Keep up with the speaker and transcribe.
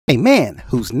A man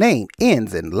whose name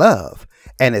ends in love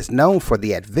and is known for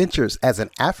the adventures as an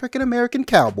African-American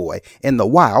cowboy in the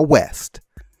Wild West.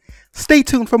 Stay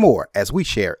tuned for more as we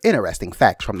share interesting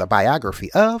facts from the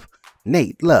biography of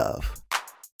Nat Love.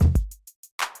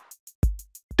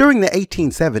 During the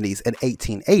 1870s and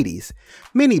 1880s,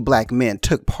 many black men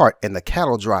took part in the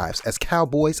cattle drives as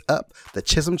cowboys up the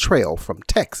Chisholm Trail from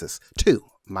Texas to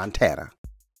Montana.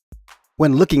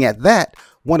 When looking at that,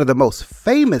 one of the most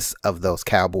famous of those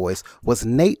cowboys was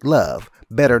Nat Love,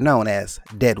 better known as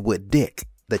Deadwood Dick,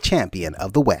 the champion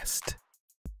of the West.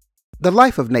 The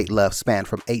life of Nat Love spanned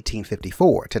from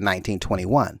 1854 to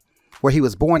 1921, where he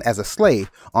was born as a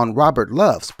slave on Robert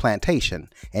Love's plantation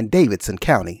in Davidson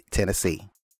County, Tennessee.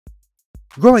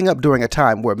 Growing up during a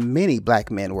time where many black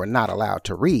men were not allowed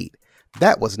to read,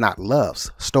 that was not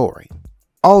Love's story.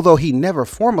 Although he never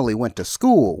formally went to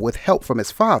school with help from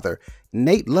his father,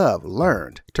 Nat Love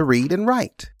learned to read and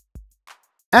write.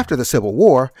 After the Civil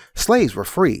War, slaves were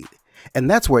freed, and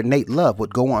that's where Nat Love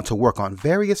would go on to work on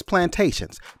various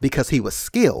plantations because he was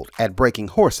skilled at breaking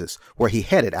horses where he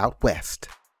headed out west.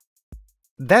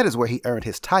 That is where he earned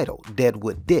his title,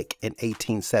 Deadwood Dick, in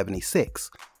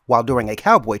 1876, while during a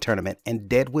cowboy tournament in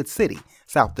Deadwood City,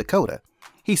 South Dakota,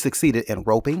 he succeeded in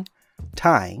roping,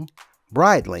 tying,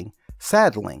 bridling,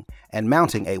 saddling, and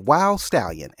mounting a wild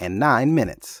stallion in 9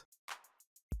 minutes.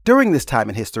 During this time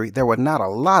in history, there were not a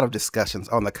lot of discussions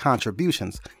on the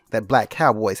contributions that black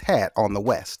cowboys had on the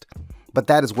West, but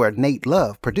that is where Nat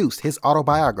Love produced his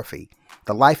autobiography,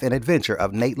 The Life and Adventure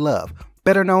of Nat Love,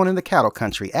 better known in the cattle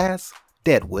country as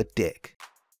Deadwood Dick.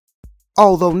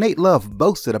 Although Nat Love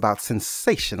boasted about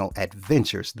sensational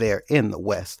adventures there in the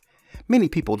West, many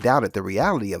people doubted the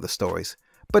reality of the stories,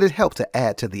 but it helped to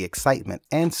add to the excitement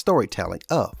and storytelling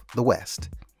of the West.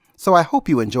 So I hope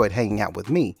you enjoyed hanging out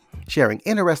with me, sharing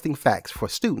interesting facts for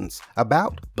students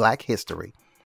about Black history.